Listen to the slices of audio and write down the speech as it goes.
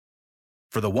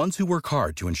For the ones who work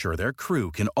hard to ensure their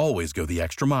crew can always go the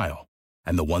extra mile,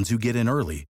 and the ones who get in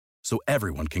early so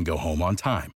everyone can go home on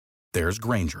time, there's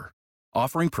Grainger,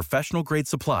 offering professional-grade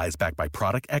supplies backed by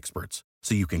product experts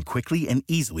so you can quickly and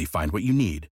easily find what you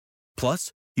need.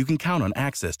 Plus, you can count on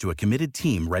access to a committed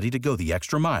team ready to go the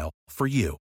extra mile for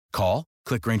you. Call,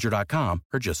 click Grainger.com,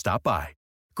 or just stop by.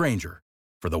 Grainger,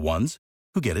 for the ones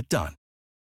who get it done.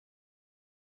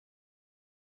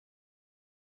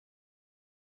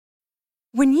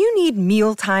 When you need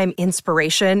mealtime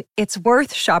inspiration, it's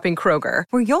worth shopping Kroger,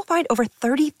 where you'll find over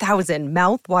 30,000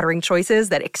 mouth-watering choices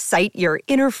that excite your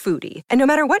inner foodie. And no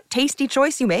matter what tasty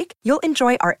choice you make, you'll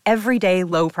enjoy our everyday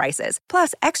low prices,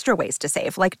 plus extra ways to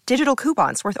save, like digital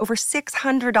coupons worth over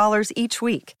 $600 each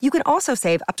week. You can also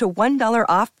save up to $1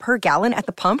 off per gallon at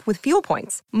the pump with fuel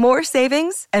points. More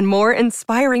savings and more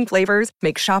inspiring flavors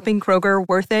make shopping Kroger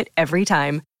worth it every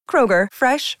time. Kroger,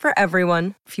 fresh for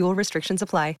everyone. Fuel restrictions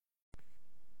apply.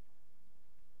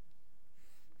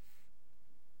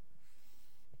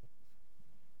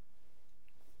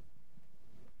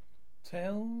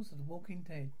 Tales of the Walking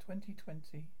Dead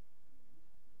 2020.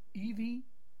 Evie,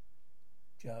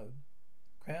 Joe.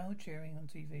 Crowd cheering on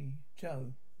TV.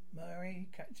 Joe. Murray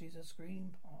catches a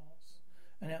screen pass.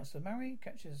 Announcer Murray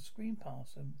catches a screen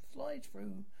pass and slides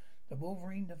through the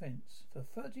Wolverine defense for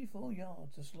 34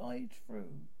 yards to slide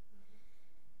through.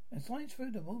 And slides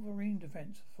through the Wolverine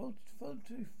defense for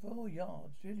 44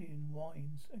 yards. Gillian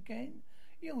whines. Again?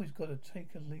 You always got to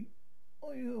take a leap.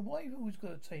 Why you always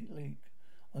got to take a leap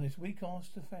on this weak-ass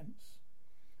defence?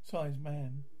 Sighs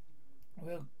man.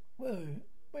 We'll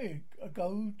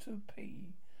go to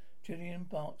pee. Gillian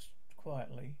barks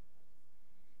quietly.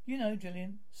 You know,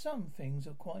 Gillian, some things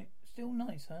are quite still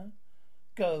nice, huh?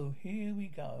 Go, here we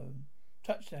go.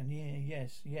 Touchdown, yeah,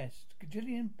 yes.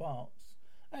 Gillian barks.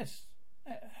 That's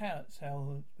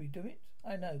how we do it.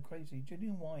 I know, crazy.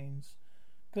 Gillian whines.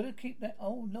 Gotta keep that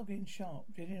old noggin sharp.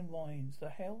 Gillian whines. The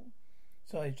hell?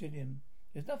 Sighs Gillian.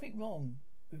 There's nothing wrong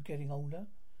with getting older.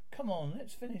 Come on,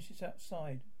 let's finish this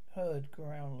outside. Heard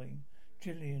growling.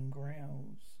 Gillian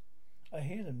growls. I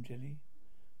hear them, Gilly.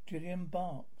 Gillian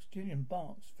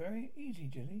barks. Very easy,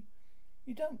 Gilly.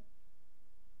 We don't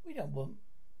want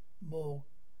more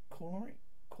corner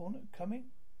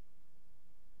coming.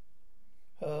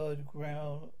 Heard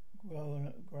growling.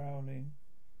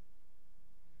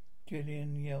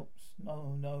 Gillian yelps.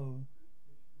 No.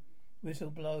 Whistle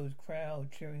blows.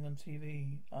 Crowd cheering on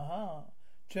TV. Aha!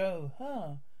 Joe,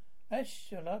 huh?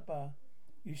 Ashalaba.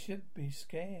 You should be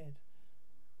scared.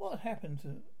 What happened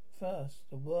to first?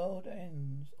 The world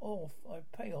ends. Off. I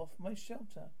pay off my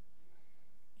shelter.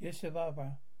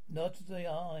 Yeshababa. Nods the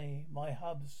eye. My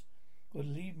hubs would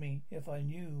leave me if I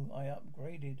knew I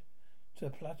upgraded to a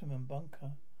platinum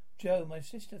bunker. Joe, my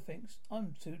sister thinks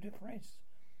I'm too depressed.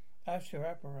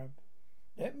 Asharabarab.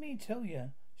 Let me tell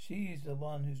you, she's the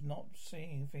one who's not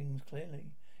seeing things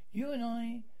clearly. You and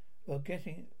I were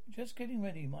just getting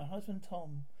ready. My husband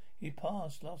Tom, he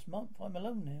passed last month. I'm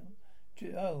alone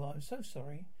now. Oh, I'm so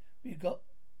sorry.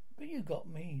 But you got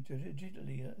me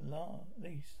digitally at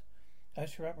least.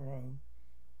 Ashrabaro.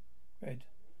 Red.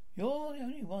 You're the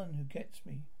only one who gets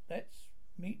me. Let's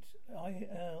meet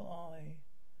ILI.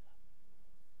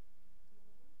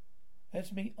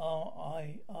 Let's meet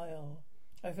RIL.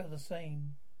 I feel the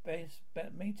same. Best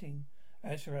meeting.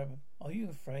 Ashrab. Are you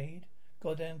afraid?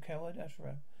 Goddamn coward,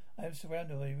 Ashrab. I am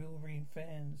surrounded by Wolverine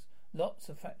fans. Lots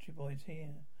of factory boys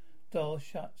here. Door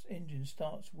shuts, engine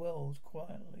starts, whirls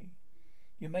quietly.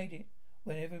 You made it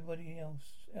when everybody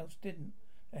else didn't.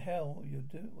 What the hell are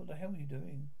you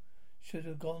doing? Should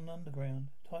have gone underground.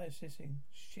 Tires hissing.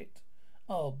 Shit.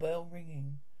 Oh, bell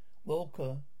ringing.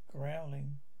 Walker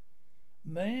growling.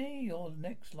 May your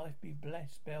next life be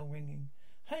blessed. Bell ringing.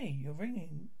 Hey, you're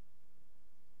ringing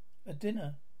a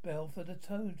dinner bell for the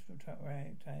toad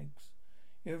tags.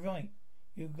 You're right.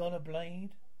 You got a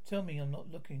blade? Tell me I'm not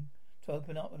looking to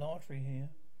open up an artery here.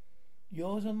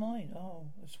 Yours or mine? Oh,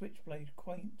 a switchblade.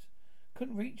 Quaint.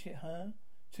 Couldn't reach it, huh?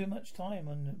 Too much time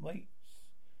on the weights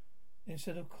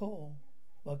instead of core.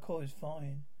 My core is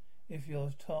fine. If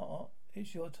your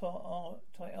it's your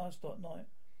tight ass .night.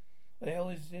 What the hell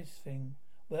is this thing?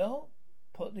 Well,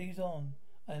 put these on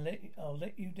and I'll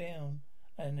let you down.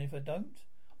 And if I don't,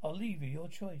 I'll leave you your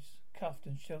choice. Cuffed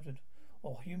and sheltered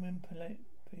or human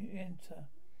enter.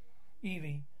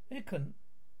 Evie,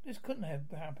 this couldn't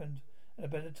have happened at a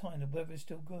better time. The weather is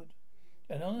still good.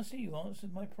 And honestly, you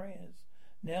answered my prayers.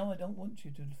 Now I don't want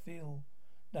you to feel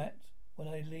that when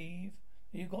I leave,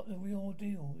 you got the real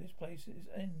deal. This place is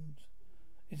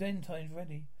end times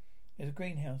ready. There's a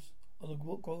greenhouse on the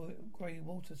grey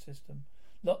water system.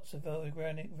 Lots of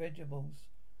organic vegetables.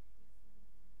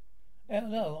 Oh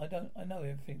no, I know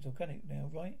everything's organic now,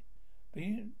 right? But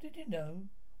did you know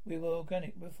we were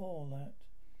organic before that?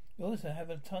 We also have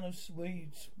a ton of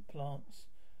weeds plants.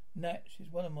 Natch is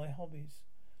one of my hobbies.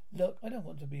 Look, I don't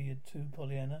want to be too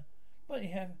Pollyanna, but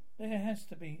there has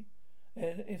to be.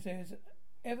 If there's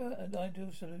ever an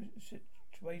ideal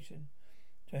situation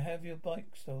to have your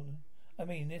bike stolen, I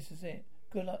mean, this is it.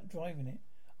 Good luck driving it.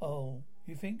 Oh,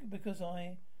 you think because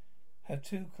I have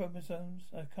 2 chromosomes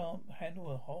I can't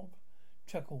handle a hog?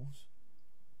 Chuckles.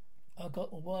 I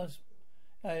got a worse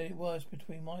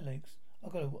between my legs. I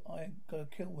got a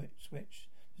kill switch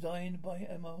designed by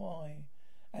MOI,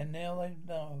 and now I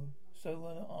know. So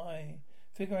will I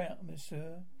figure out,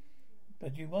 monsieur.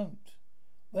 But you won't.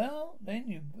 Well, then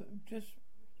you just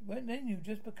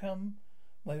become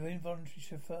my involuntary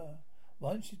chauffeur.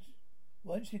 Once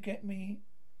you get me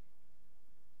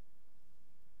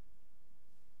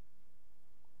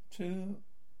to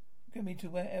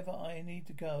wherever I need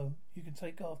to go, you can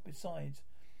take off. Besides,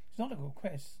 it's not a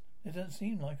request. It doesn't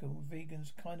seem like a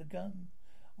vegan's kind of gun.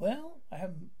 Well, I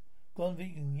haven't gone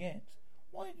vegan yet.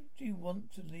 Why do you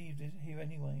want to leave here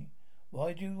anyway?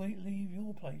 Why do you leave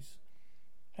your place?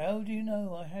 How do you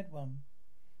know I had one?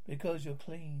 Because you're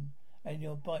clean, and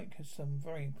your bike has some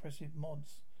very impressive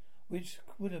mods, which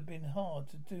would have been hard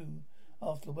to do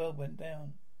after the world went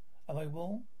down. Am I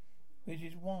wrong? Which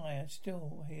is why I'm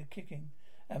still here kicking,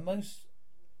 and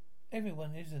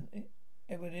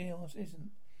everybody else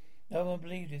isn't. No one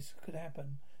believed this could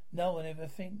happen. No one ever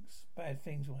thinks bad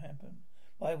things will happen.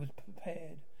 But I was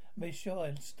prepared. Made sure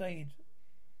I'd stayed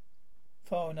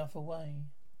far enough away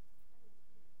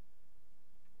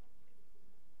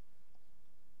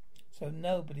so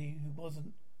nobody who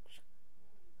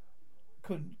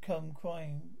couldn't come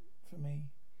crying for me.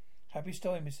 Happy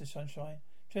story, Mr. Sunshine.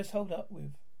 Just hold up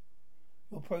with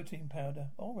your protein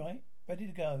powder. All right, ready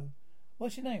to go.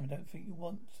 What's your name? I don't think you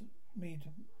want me to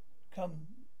come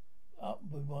up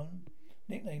with one.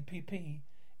 Nickname PP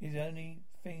is the only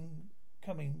thing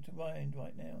coming to mind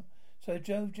right now. So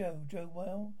Joe,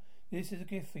 well, this is a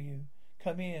gift for you.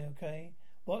 Come here, okay?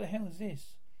 What the hell is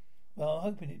this? Well,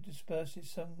 I'm hoping it disperses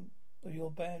some of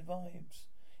your bad vibes.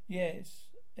 Yes,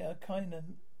 I find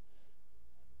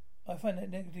that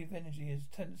negative energy has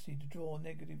a tendency to draw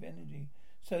negative energy.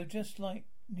 So just like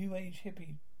New Age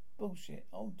hippie bullshit.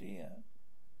 Oh dear.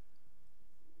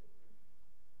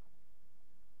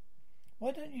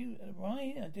 Why don't you,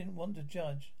 right? I didn't want to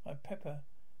judge. I prep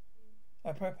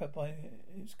her by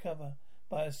its cover.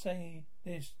 But I say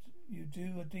this, you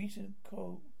do a decent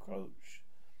clove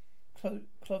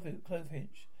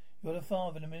hitch. You're the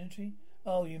father in the military?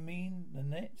 Oh, you mean the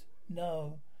net?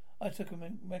 No. I took a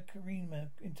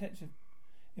Macarena intensive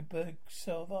in Berg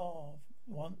Salvar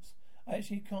once. I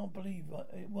actually can't believe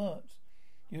it worked.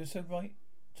 You were so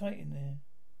tight in there.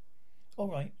 All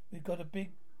right, we've got a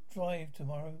big drive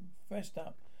tomorrow. Rest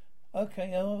up.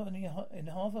 Okay, only in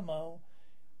half a mile.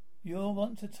 You'll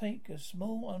want to take a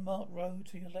small unmarked road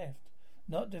to your left,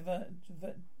 not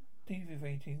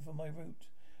deviating from my route.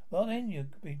 Well then, you'll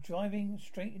be driving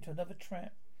straight into another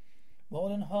trap. More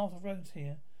than half the roads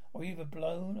here are either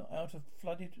blown out of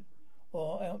flooded.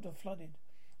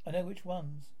 I know which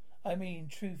ones. I mean,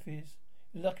 truth is,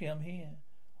 you're lucky I'm here.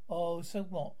 Oh, so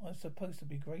what? I'm supposed to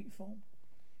be grateful?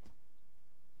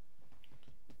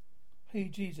 Hey,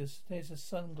 Jesus, there's a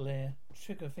sun glare.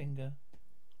 Trigger finger.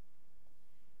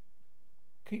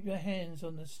 Keep your hands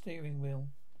on the steering wheel.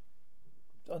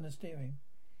 On the steering.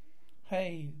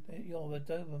 Hey, you're a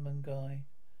Doberman guy.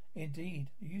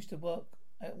 Indeed. You used to work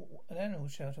at an animal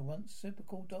shelter once. Super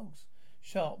cool dogs.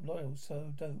 Sharp, loyal,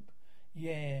 so dope.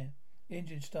 Yeah.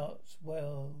 Engine starts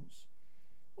wells.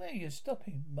 Where are you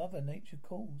stopping? Mother Nature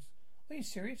calls. Are you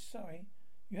serious? Sorry.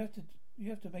 You have to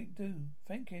make do.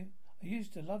 Thank you. I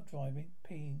used to love driving,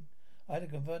 peeing. I had a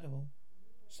convertible.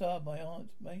 Saab my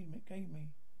aunt gave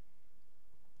me.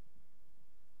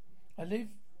 I live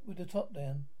with the top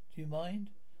down. Do you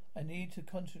mind? I need to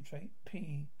concentrate.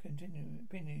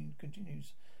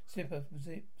 Continues. Zipper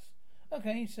zips.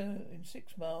 Okay, so in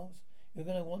 6 miles, you're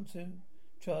going to want to.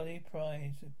 Charlie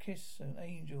Prize, a kiss, an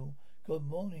angel, good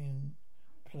morning,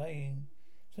 playing.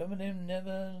 Some of them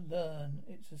never learn.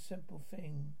 It's a simple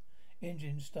thing.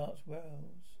 Engine starts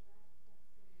wells.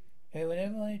 Hey,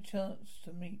 whenever I chance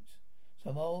to meet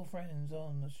some old friends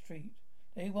on the street,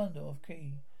 they wonder off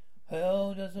key.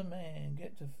 How does a man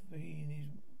get to be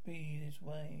this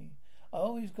way? I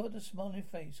always got a smiley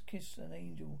face, kiss an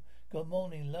angel, good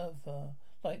morning, love her,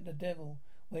 like the devil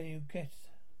when you get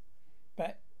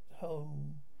back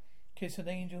home. Kiss an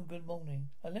angel, good morning.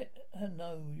 I let her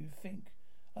know you think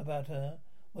about her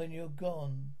when you're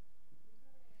gone.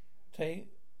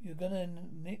 You're gonna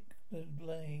nick the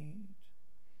blade.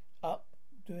 Up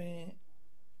doing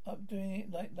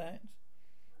it like that.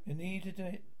 You need to do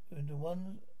it into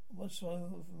one slow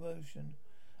of motion.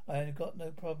 I had got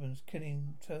no problems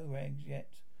killing toe rags yet.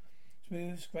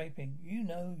 Smooth scraping. You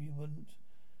know you wouldn't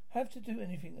have to do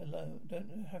anything alone.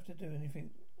 Don't have to do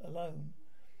anything alone.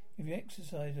 If you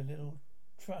exercise a little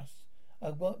trust. I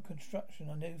work construction.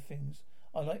 I know things.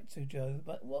 I like to, Joe.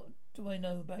 But what do I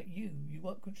know about you? You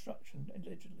work construction,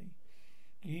 allegedly.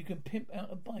 You can pimp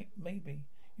out a bike, maybe.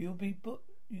 Will be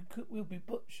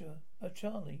Butcher, a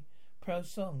Charlie. Proud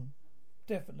song.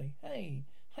 Definitely. Hey.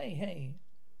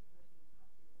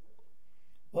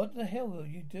 What the hell are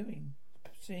you doing?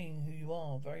 Seeing who you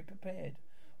are, very prepared.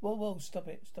 Whoa, stop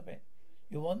it.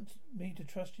 You want me to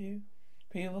trust you?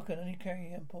 People can only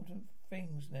carry important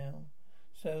things now.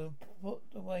 So put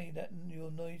that away,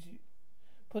 you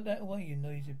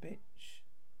noisy bitch.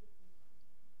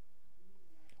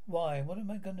 Why? What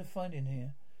am I going to find in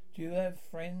here? Do you have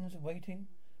friends waiting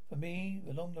for me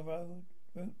along the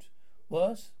route?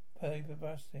 Worse? Paper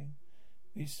busting.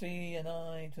 We see an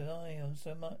eye to eye on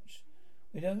so much.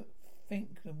 We don't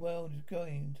think the world is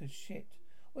going to shit.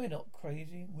 We're not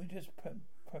crazy. We're just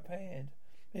prepared.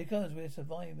 Because we're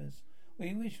survivors.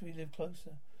 We wish we lived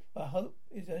closer. But hope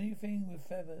is anything with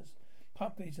feathers,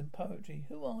 puppies and poetry.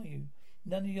 Who are you?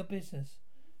 None of your business.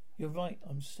 You're right.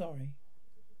 I'm sorry.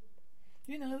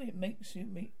 You know, it makes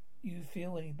you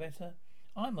feel any better.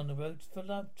 I'm on the road for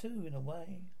love too, in a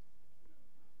way.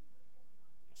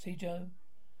 See, Joe?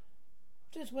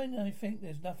 Just when I think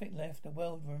there's nothing left, the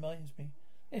world reminds me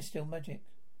there's still magic.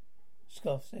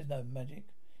 Scoffs, there's no magic.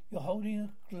 You're holding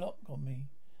a clock on me,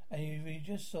 and we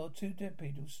just saw two dead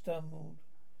people stumbling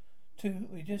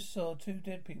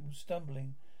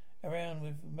around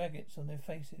with maggots on their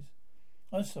faces.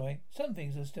 I'm sorry, some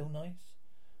things are still nice.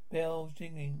 Bells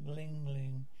jingling,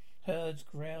 ling, herds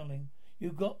growling.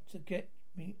 You got to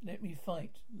let me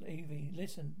fight, Evie.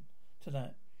 Listen to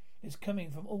that. It's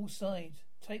coming from all sides.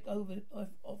 Take over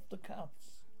off the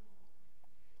cuffs.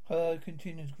 Herd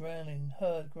continues growling.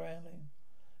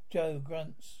 Joe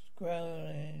grunts.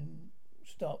 Growling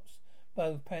stops.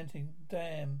 Both panting.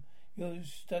 Damn. You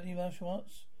study martial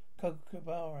arts?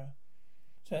 Coca-Cola.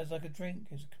 Sounds like a drink.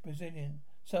 It's Brazilian.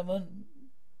 Someone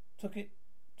took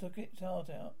its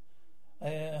heart out.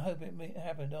 I hope it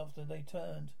happened after they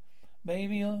turned.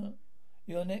 Maybe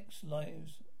your next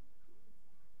lives.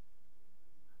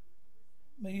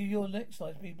 May your next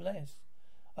lives be blessed.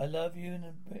 I love you in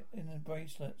the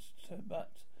bracelets,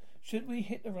 but should we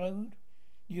hit the road?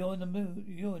 You're in the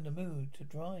mood to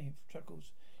drive,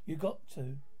 Chuckles. You got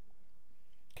to.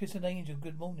 Kiss an angel,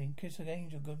 good morning.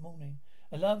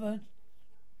 I love her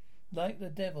like the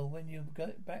devil when you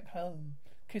go back home.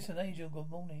 Kiss an angel, good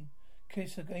morning.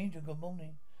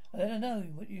 I don't know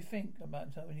what you think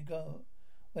about her when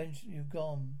you've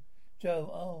gone.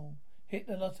 Joe, hit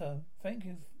the lotto. Thank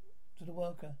you to the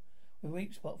worker. With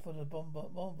weak spot for the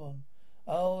bonbon.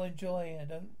 Oh, enjoy. I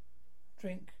don't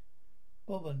drink.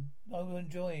 Bobbin. I will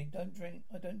enjoy. Don't drink.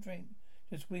 I don't drink.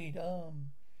 Just weed.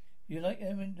 You like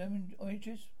lemon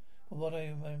oranges? From what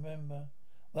I remember.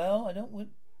 Well, I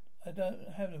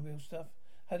don't have the real stuff.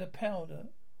 Had a powder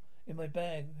in my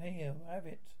bag. Here, have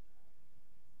it.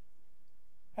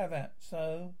 Have that.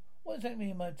 So, what exactly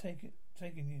am I taking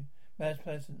you, mad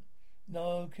person?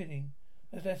 No kidding.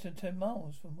 That's less than 10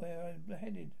 miles from where I'm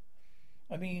headed.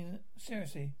 I mean,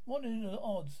 seriously, what are the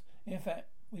odds? In fact,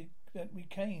 that we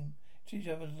came to each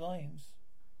other's lives.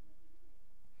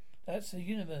 That's the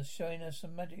universe showing us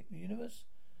some magic. The universe?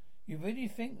 You really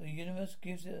think the universe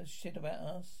gives a shit about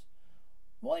us?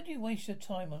 Why do you waste your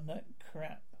time on that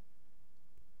crap?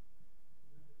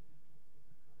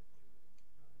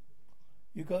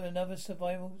 You got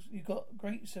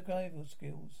great survival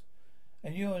skills,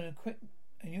 and you're a quick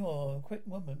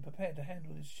woman prepared to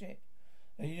handle this shit.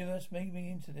 The universe made me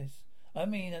into this. I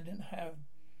mean, I didn't have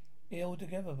it all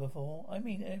together before. I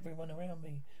mean, everyone around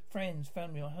me, friends,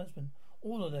 family, my husband,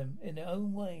 all of them, in their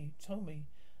own way, told me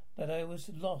that I was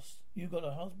lost. You got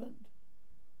a husband?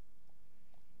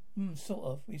 Sort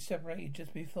of. We separated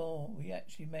just before we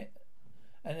actually met,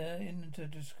 and into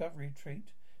discovery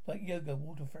treat like yoga,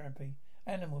 water therapy,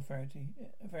 animal therapy,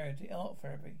 art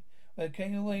therapy. But we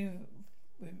came away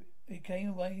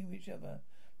with each other.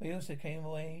 We also came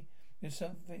away with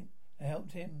something that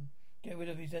helped him get rid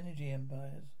of his energy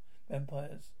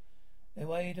vampires. A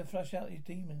way to flush out his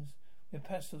demons with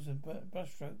pastels and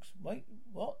brushstrokes. Wait,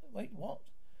 what?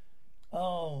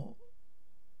 Oh,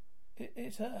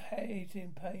 it's a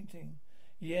hating painting.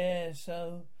 Yeah,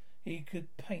 so he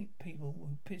could paint people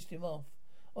who pissed him off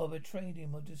or betrayed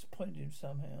him or disappointed him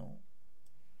somehow.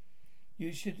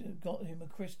 You should have got him a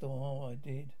crystal. Oh, I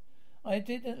did. I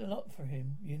did a lot for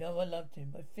him. You know, I loved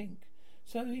him, I think.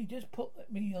 So he just put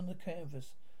me on the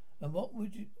canvas. And what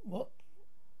would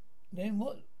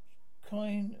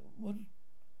kind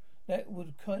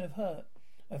of hurt.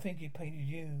 I think he painted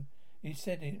you. He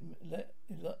said it a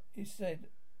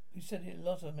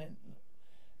lot of meant.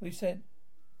 We said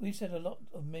a lot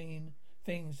of mean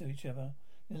things to each other.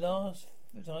 The last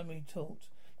time we talked,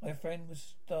 my friend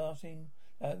was starting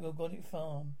at the organic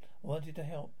farm. I wanted to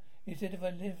help. He said if I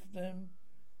left,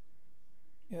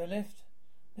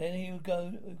 then he would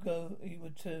go. He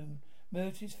would too.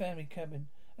 Move to his family cabin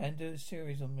and do a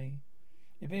series on me.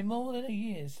 It's been more than a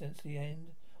year since the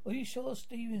end. Are you sure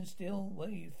Stephen's still where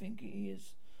you think he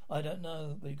is? I don't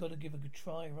know, but you got to give it a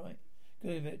try, right?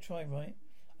 Give it a try, right?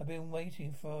 I've been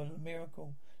waiting for a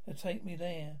miracle to take me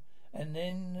there, and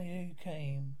then you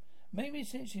came. Maybe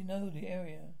since you know the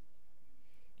area,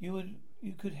 you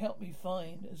could help me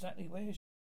find exactly where.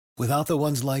 Without the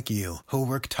ones like you, who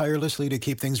work tirelessly to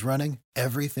keep things running,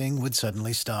 everything would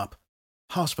suddenly stop.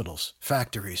 Hospitals,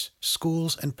 factories,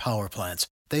 schools, and power plants,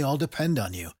 they all depend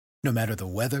on you. No matter the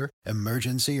weather,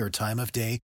 emergency, or time of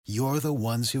day, you're the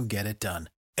ones who get it done.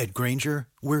 At Grainger,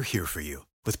 we're here for you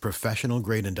with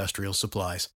professional-grade industrial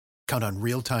supplies. Count on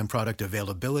real-time product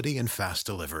availability and fast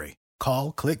delivery.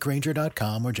 Call, click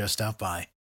Grainger.com, or just stop by.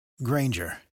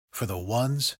 Grainger, for the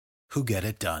ones who get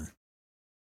it done.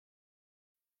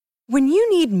 When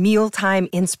you need mealtime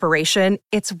inspiration,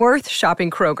 it's worth shopping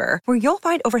Kroger, where you'll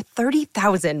find over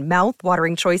 30,000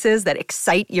 mouth-watering choices that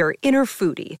excite your inner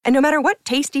foodie. And no matter what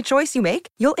tasty choice you make,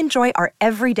 you'll enjoy our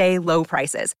everyday low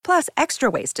prices, plus extra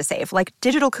ways to save, like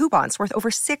digital coupons worth over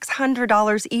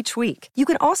 $600 each week. You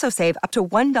can also save up to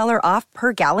 $1 off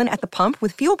per gallon at the pump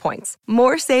with fuel points.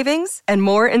 More savings and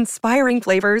more inspiring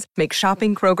flavors make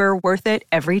shopping Kroger worth it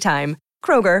every time.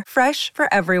 Kroger, fresh for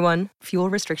everyone. Fuel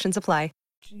restrictions apply.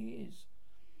 She is.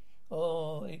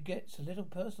 Oh, it gets a little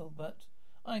personal, but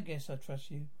I guess I trust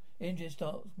you. Engine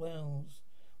starts. Wells.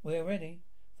 We're ready.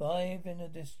 5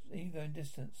 in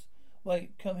distance.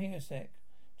 Wait, come here a sec.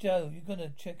 Joe, you gonna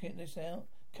check this out?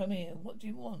 Come here. What do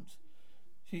you want?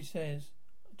 She says,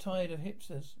 tired of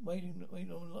hipsters waiting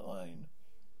on the line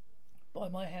by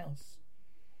my house.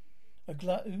 A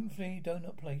gluten-free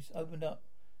donut place opened up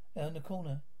down the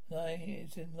corner.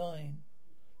 It's in line.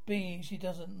 B, she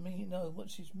doesn't know what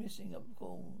she's missing up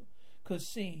call. Cause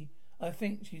C, I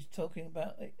think she's talking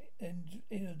about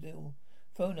Inodil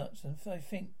phone nuts, and I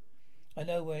think I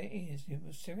know where it is. You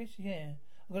were serious? Yeah.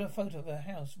 I've got a photo of her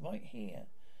house right here.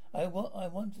 I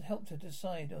want to help her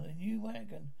decide on a new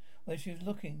wagon where she was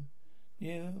looking.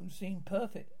 You seem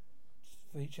perfect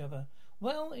for each other.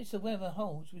 Well, it's the weather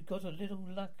holds. We got a little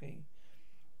lucky.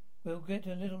 We'll get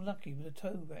a little lucky with the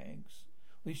tow bags.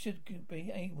 We should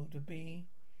be able to be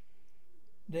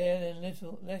there in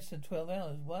less than 12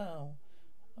 hours. Wow.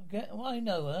 I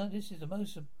know her. This is the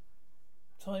most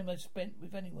time I've spent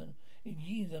with anyone in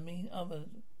years. I mean, other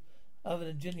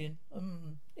than Gillian.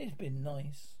 It's been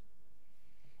nice.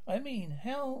 I mean,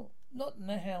 not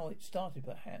how it started,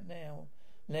 but how now.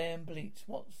 Lamb bleats.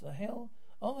 What's the hell?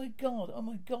 Oh my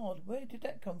God. Where did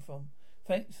that come from?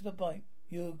 Thanks for the bite.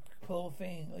 You poor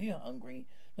thing. Are you hungry?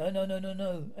 No.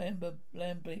 Amber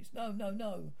Lamb bleats.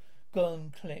 No.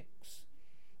 Gone clicks.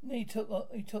 He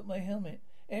took my helmet.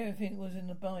 Everything was in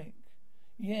the bike.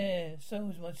 Yeah, so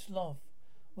was my sloth.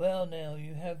 Well, now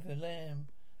you have the lamb.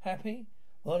 Happy?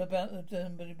 What about the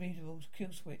unbelievable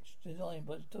kill switch designed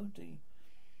by Toti?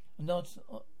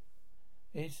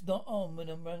 It's not on when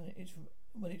I'm running.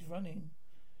 When it's running.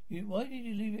 Why did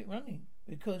you leave it running?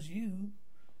 Because you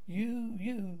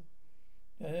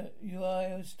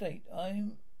Ohio State.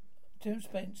 I'm Tim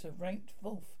Spencer, ranked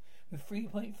 4th with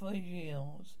 3.5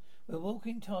 yards. We're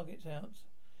walking targets out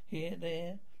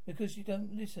there because you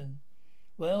don't listen.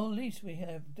 Well, at least we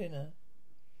have dinner.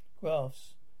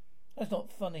 Graphs. That's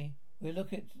not funny. We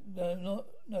look at look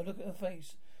at her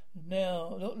face.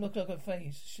 Now look at her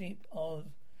face. Sheep are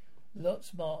a lot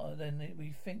smarter than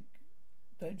we think.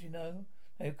 Don't you know?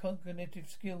 They have cognitive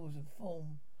skills and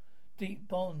form deep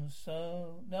bonds.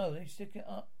 So no, they stick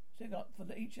up for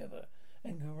each other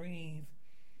and grieve.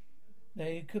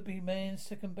 They could be man's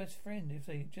second best friend if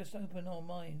they just open our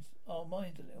minds a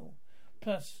little.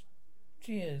 Plus,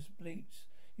 cheers, bleats.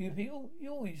 You people, you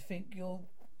always think you're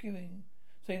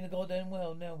saying the goddamn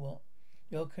well. Now what?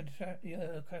 Your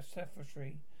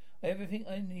catastrophe. Everything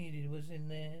I needed was in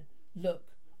there. Look,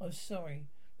 I'm sorry.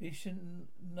 You shouldn't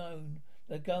have known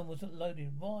the gun wasn't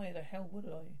loaded. Why the hell would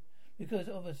I? Because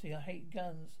obviously I hate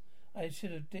guns. I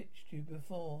should have ditched you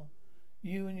before.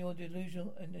 You and your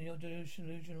delusional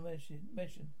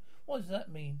mission. What does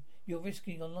that mean? you're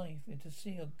risking your life and to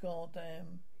see a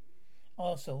goddamn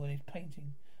arsehole in his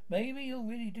painting. Maybe you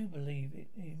really do believe it.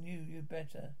 He knew you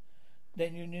better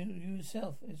than you knew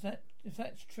yourself. If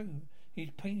that's true,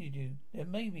 he's painted you.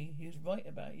 Then maybe he's right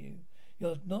about you.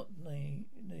 You're not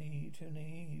too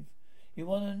naive. You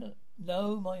want to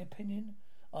know my opinion?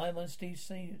 I'm on Steve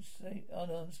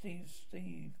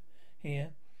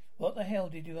here. What the hell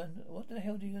do you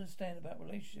understand about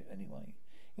relationship anyway?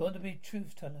 You want to be a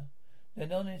truth teller? Then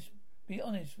be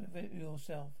honest with it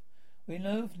yourself. We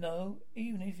both know,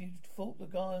 even if you thought the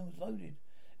guy was loaded,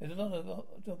 there's a lot of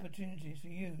opportunities for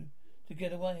you to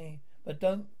get away, but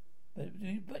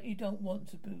you don't want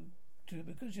to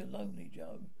because you're lonely,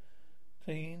 Joe.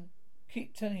 Clean.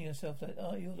 Keep telling yourself that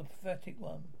you're the pathetic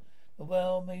one. The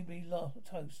world may be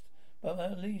toast, but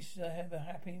at least I have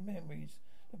happy memories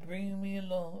of bringing me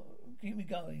along, keep me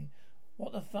going.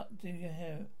 What the fuck do you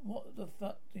have?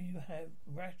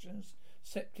 Rations,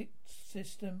 septic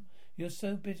system. You're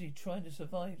so busy trying to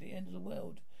survive the end of the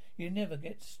world, you never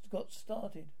got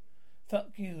started.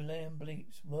 Fuck you, Lamb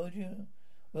Bleats. Would you?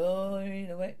 Well,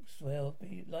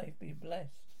 life be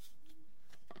blessed.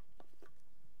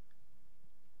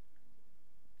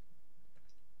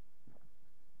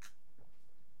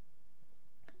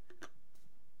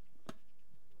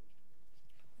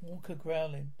 Walker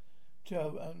growling.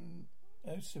 Joe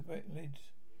unsuspected.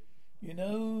 You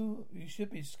know, you should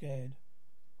be scared.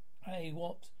 Hey,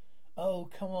 what? Oh,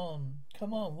 come on,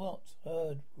 what?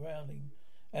 Heard growling.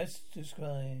 As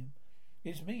described.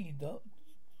 It's me, Dot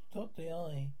the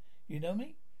Eye. You know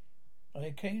me?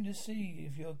 I came to see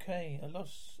if you're okay. I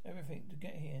lost everything to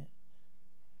get here.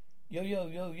 Yo, yeah,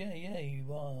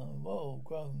 you are. Whoa,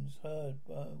 groans. Heard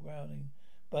growling.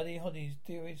 Buddy Holly's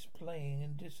dearest playing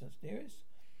in distance. Dearest?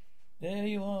 There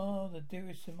you are, the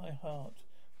dearest in my heart.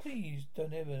 Please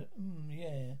don't ever,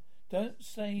 yeah. Don't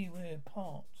say we're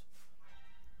apart.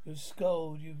 You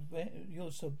scold,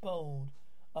 you're so bold.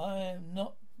 I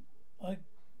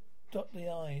dot the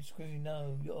I, screaming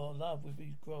no. Your love will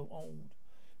be grow old.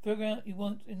 Figure out you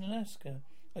want in Alaska.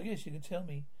 I guess you can tell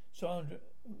me. Sandra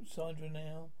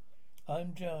now.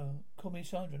 I'm Joe. Call me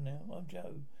Sandra now. I'm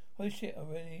Joe. Oh shit,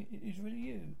 it's really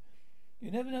you. You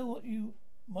never know what you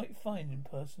might find in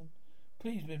person.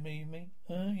 Please believe me.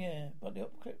 Yeah, but the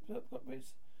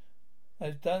upclips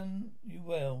has done you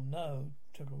well. No,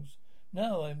 Chuckles.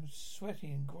 No, I'm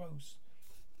sweaty and gross.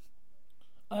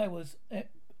 I was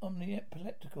on the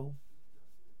epileptical.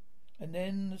 And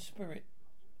then the spirit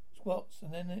squats,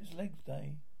 and then it's legs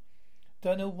day.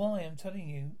 Don't know why I'm telling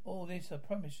you all this. I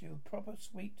promise you, a proper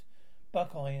sweet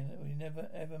buckeye that we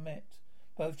never ever met.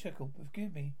 Both Chuckles,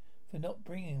 forgive me for not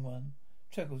bringing one.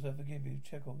 Chuckles, I forgive you.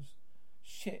 Chuckles.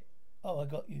 Shit. Oh, I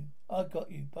got you,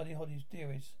 Buddy Holly's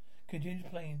dearest. Continues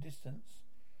playing distance.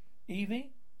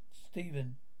 Evie?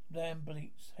 Stephen. Lamb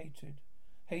Bleats.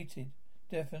 Hated.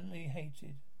 Definitely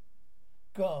hated.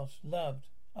 Gosh, loved.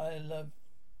 I love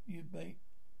you, mate.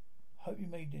 Hope you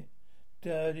made it.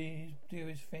 Dirty,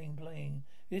 dearest thing playing.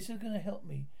 This is going to help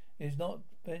me. It's not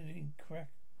bending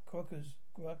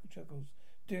Chuckles.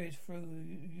 Dearest through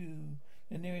you,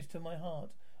 the nearest to my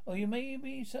heart. Oh, you may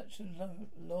be such a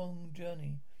long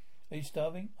journey. Are you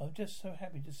starving? I'm just so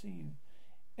happy to see you.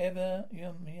 Ever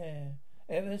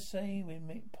say we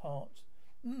make part?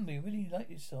 We really like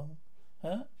this song.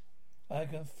 Huh? I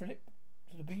can flip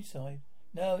to the B-side.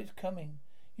 No, it's coming.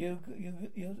 You're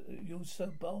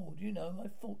so bold. You know, I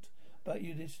thought about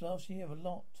you this last year a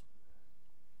lot.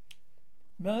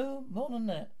 No, more than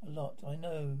that, a lot. I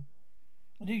know.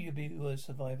 I knew you'd be a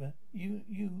survivor.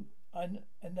 And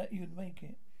that you'd make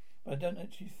it. But I don't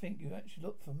actually think you actually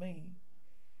look for me.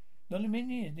 Not in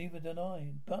many years, neither did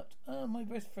I. But, my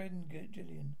best friend,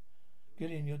 Gillian.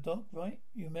 Gillian, your dog, right?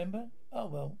 You remember? Oh,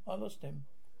 well, I lost him.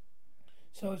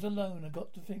 So I was alone. I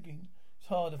got to thinking it's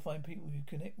hard to find people you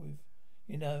connect with,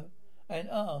 you know. And,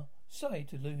 sorry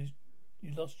to lose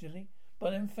you lost Gilly,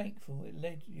 but I'm thankful it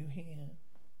led you here.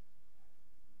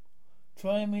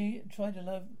 Try to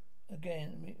love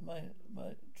again.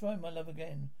 Try my love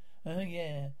again.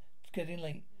 Yeah, it's getting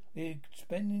late. We're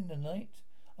spending the night.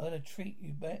 I'm going to treat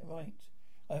you back right.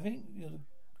 I think you're the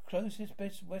closest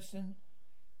best Western.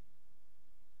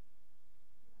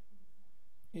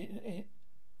 It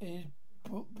is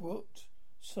brought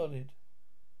solid.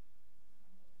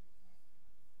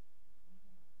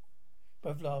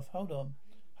 Both laugh. Hold on.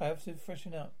 I have to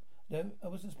freshen up. No, I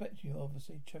wasn't expecting you,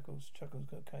 obviously. Chuckles,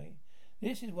 okay.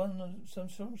 This is some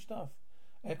sort of stuff.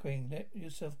 Echoing, let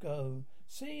yourself go.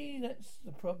 See, that's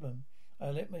the problem. I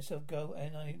let myself go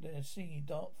and I see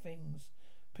dark things.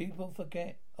 People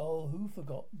forget. Oh, who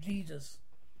forgot? Jesus.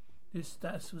 This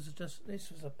was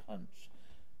a punch.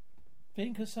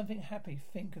 Think of something happy.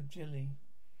 Think of Jilly.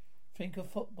 Think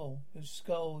of football. You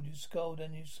scold,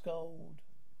 and you scold.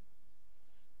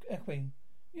 Echoing.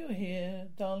 You here,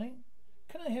 darling?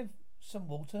 Can I have some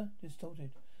water?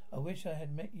 Distorted. I wish I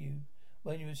had met you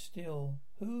when you were still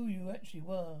who you actually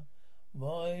were.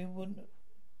 Why wouldn't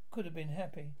could have been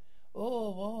happy?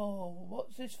 Oh,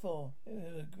 what's this for?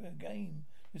 A game.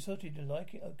 Distorted. To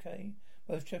like it? Okay.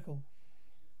 Both chuckle.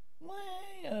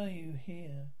 Why are you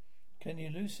here? Can you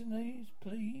loosen these,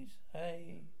 please?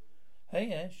 Hey,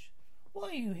 Ash. Why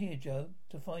are you here, Joe?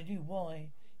 To find you.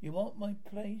 Why? You want my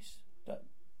place,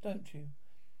 don't you?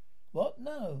 What?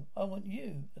 No, I want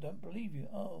you. I don't believe you.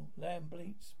 Oh, lamb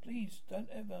bleats. Please don't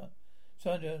ever.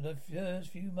 Sandra, the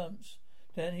first few months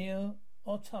down here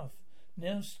are tough.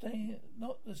 Now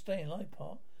not the stay alive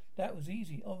part. That was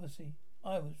easy, obviously.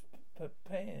 I was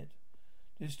prepared.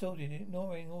 Distorted,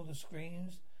 ignoring all the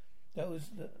screams. That was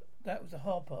the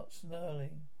hard part,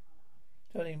 snarling.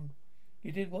 Tell him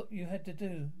you did what you had to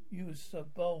do. You were so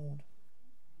bold.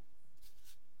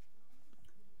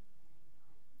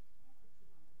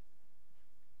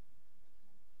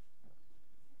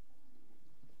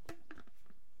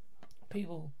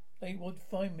 People, they would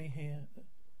find me here.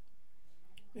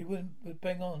 They would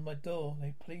bang on my door.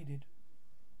 They pleaded.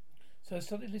 So I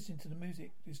started listening to the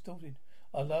music. Distorted.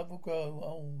 Our love will grow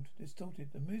old. Distorted.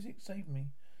 The music saved me.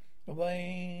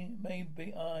 Away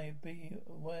maybe I be,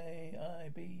 away I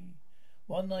be.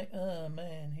 One night,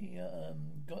 man, he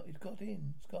got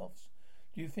in. Scoffs.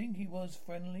 Do you think he was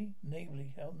friendly,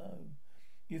 neighbourly? Hell no.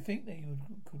 You think that he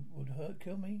would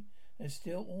kill me and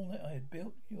steal all that I had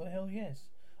built? You hell yes.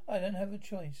 I don't have a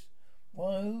choice.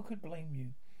 Why, who could blame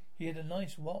you? He had a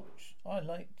nice watch. I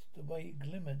liked the way it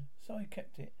glimmered, so I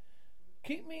kept it.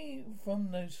 Keep me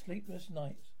from those sleepless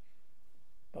nights.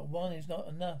 But one is not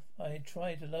enough. I had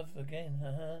tried to love again.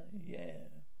 Yeah.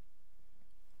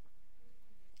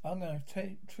 I'm going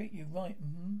to treat you right.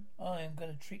 I am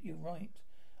going to treat you right.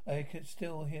 I could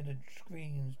still hear the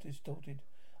screams. Distorted.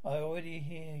 I already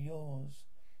hear yours.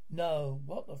 No.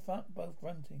 What the fuck? Both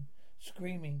grunting.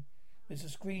 Screaming. It's a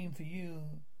scream for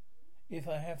you. If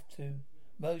I have to.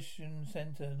 Motion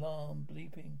center alarm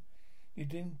bleeping. You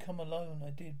didn't come alone.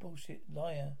 I did. Bullshit.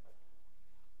 Liar.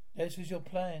 This was your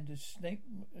plan, to snake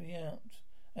me out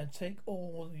and take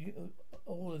all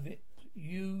of it.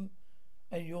 You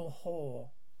and your whore.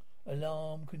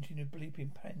 Alarm continued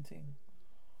bleeping, panting.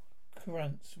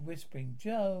 Grunts whispering,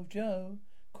 Joe.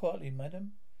 Quietly,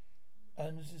 madam.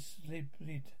 And lid.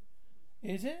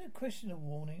 Is it a question of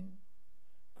warning?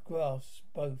 Grasp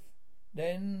both.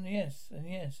 Then yes,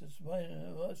 as when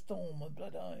a storm of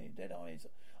dead eyes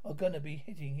are gonna be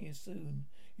hitting here soon.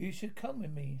 You should come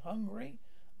with me. Hungry?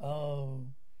 Oh,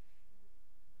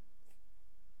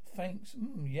 thanks.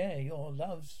 Yeah, your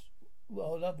love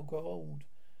will grow old.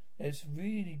 It's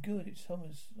really good. It's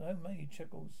homemade.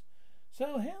 Chuckles.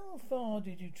 So how far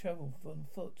did you travel on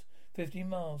foot? 50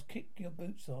 miles. Kick your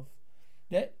boots off.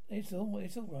 That it's all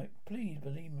right. Please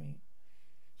believe me.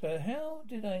 So how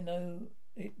did I know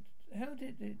it? How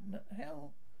did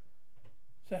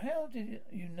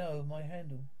you know my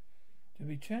handle? Did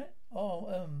we chat?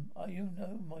 You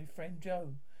know my friend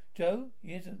Joe. Joe?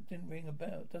 He doesn't ring a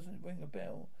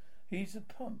bell. He's a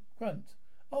grunt.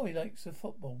 Oh, he likes the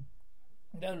football.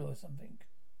 No or something.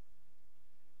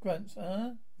 Grunts,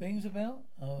 rings a bell?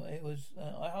 Oh, it was,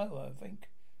 I think.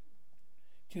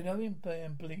 Do you know him?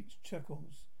 Bleach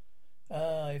chuckles.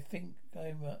 I think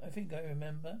I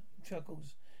remember.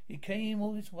 Chuckles. He came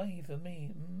all this way for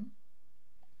me.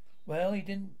 Well, he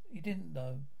didn't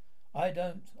though. I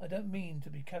don't mean to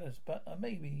be callous, but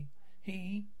maybe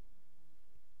he.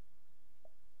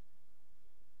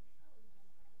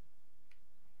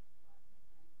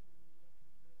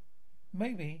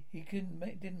 Maybe he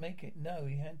didn't make it. No,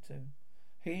 he had to.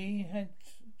 He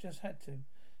just had to.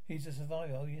 He's a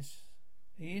survivor. Oh, yes,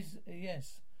 he is.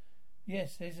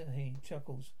 Yes, isn't he?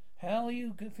 Chuckles. How are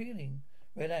you feeling?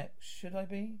 Relax. Should I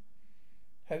be?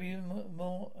 Have you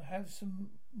more? Have some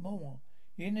more.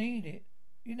 You need it.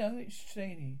 You know it's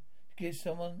shady to give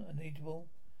someone an eatable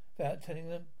without telling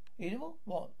them. Eatable?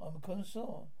 What? I'm a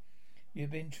connoisseur.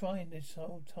 You've been trying this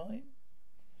whole time?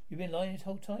 You've been lying this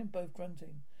whole time? Both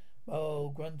grunting. Oh,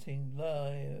 grunting.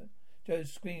 Lie.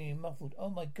 Joe's screaming, muffled. Oh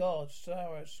my God,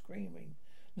 Sarah screaming.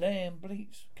 Lamb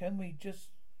bleats. Can we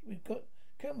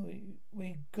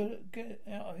get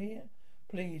out of here?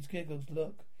 Please, giggles,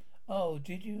 look. Oh,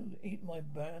 did you eat my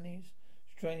brownies?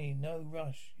 Straining, no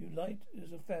rush. You light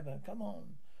as a feather. Come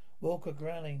on. Walker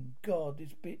growling. God,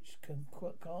 this bitch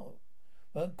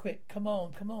won't quit. Come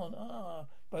on.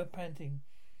 Both panting.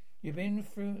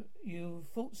 You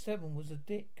thought 7 was a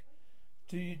dick.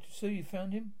 So you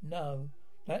found him? No.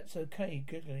 That's okay,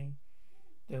 giggling.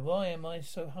 Then why am I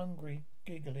so hungry?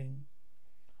 Giggling.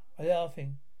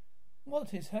 Laughing.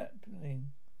 What is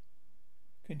happening?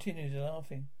 Continues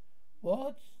laughing.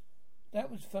 What?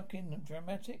 That was fucking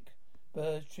dramatic.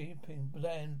 Birds chirping,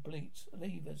 bland bleats,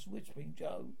 levers whispering,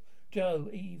 Joe,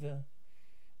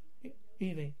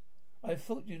 Evie. I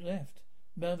thought you left.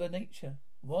 Mother Nature.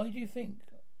 Why do you think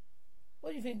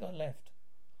I left?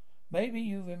 Maybe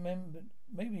you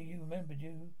remembered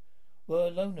you were a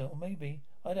loner, or maybe,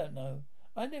 I don't know.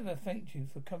 I never thanked you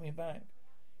for coming back.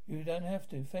 You don't have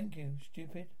to. Thank you,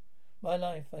 stupid. My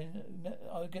life, I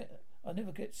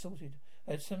never get sorted.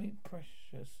 I had something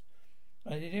precious.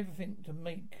 I did everything to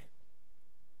make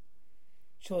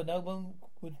sure no one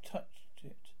would touch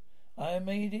it. I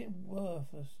made it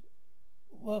worthless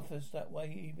that way,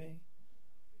 Evie.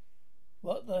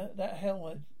 What the hell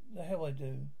I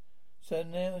do?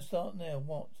 So start now.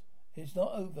 What? It's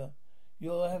not over.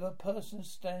 You'll have a person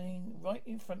standing right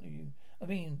in front of you. I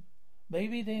mean,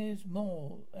 maybe there's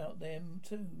more out there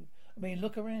too. I mean,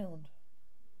 look around.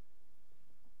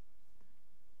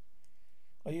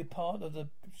 Are you part of the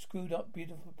screwed up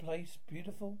beautiful place?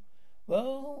 Beautiful?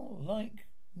 Well,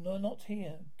 no, not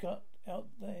here. Got out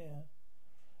there.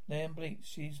 Nan bleats.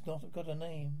 She's not got a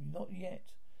name. Not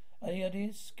yet. Any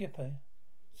ideas? Skipper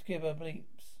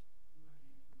bleeps.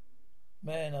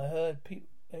 Man, I heard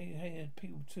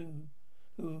people too.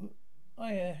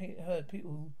 I heard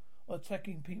people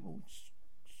attacking people,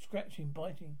 scratching,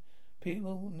 biting.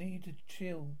 People need to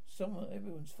chill.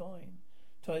 Everyone's fine.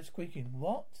 Tires squeaking.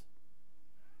 What?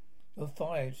 You're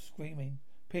fired, screaming.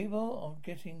 People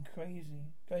are going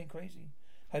crazy.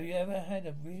 Have you ever had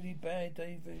a really bad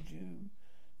day for you?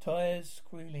 Tires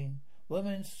squealing.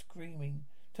 Women screaming.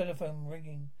 Telephone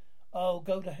ringing. Oh,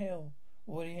 go to hell.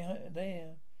 What are you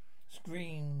there?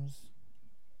 Screams.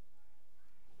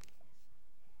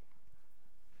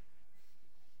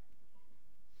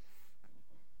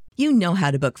 You know how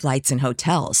to book flights and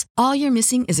hotels. All you're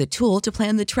missing is a tool to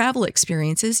plan the travel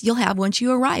experiences you'll have once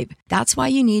you arrive. That's why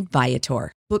you need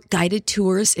Viator. Book guided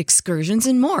tours, excursions,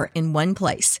 and more in one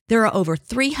place. There are over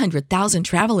 300,000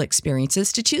 travel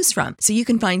experiences to choose from, so you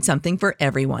can find something for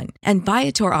everyone. And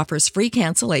Viator offers free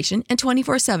cancellation and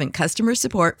 24/7 customer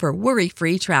support for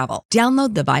worry-free travel.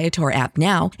 Download the Viator app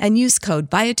now and use code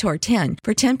Viator10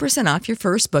 for 10% off your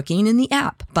first booking in the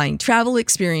app. Find travel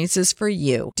experiences for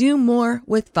you. Do more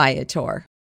with Viator.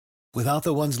 Without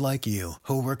the ones like you,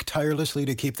 who work tirelessly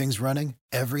to keep things running,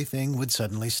 everything would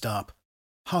suddenly stop.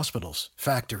 Hospitals,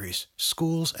 factories,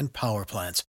 schools, and power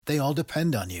plants, they all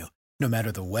depend on you. No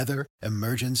matter the weather,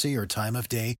 emergency, or time of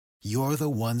day, you're the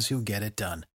ones who get it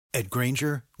done. At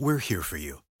Grainger, we're here for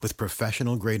you with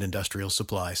professional-grade industrial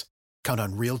supplies. Count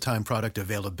on real-time product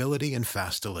availability and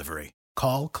fast delivery.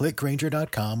 Call, click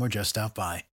Grainger.com, or just stop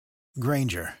by.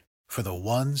 Grainger, for the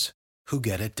ones who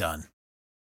get it done.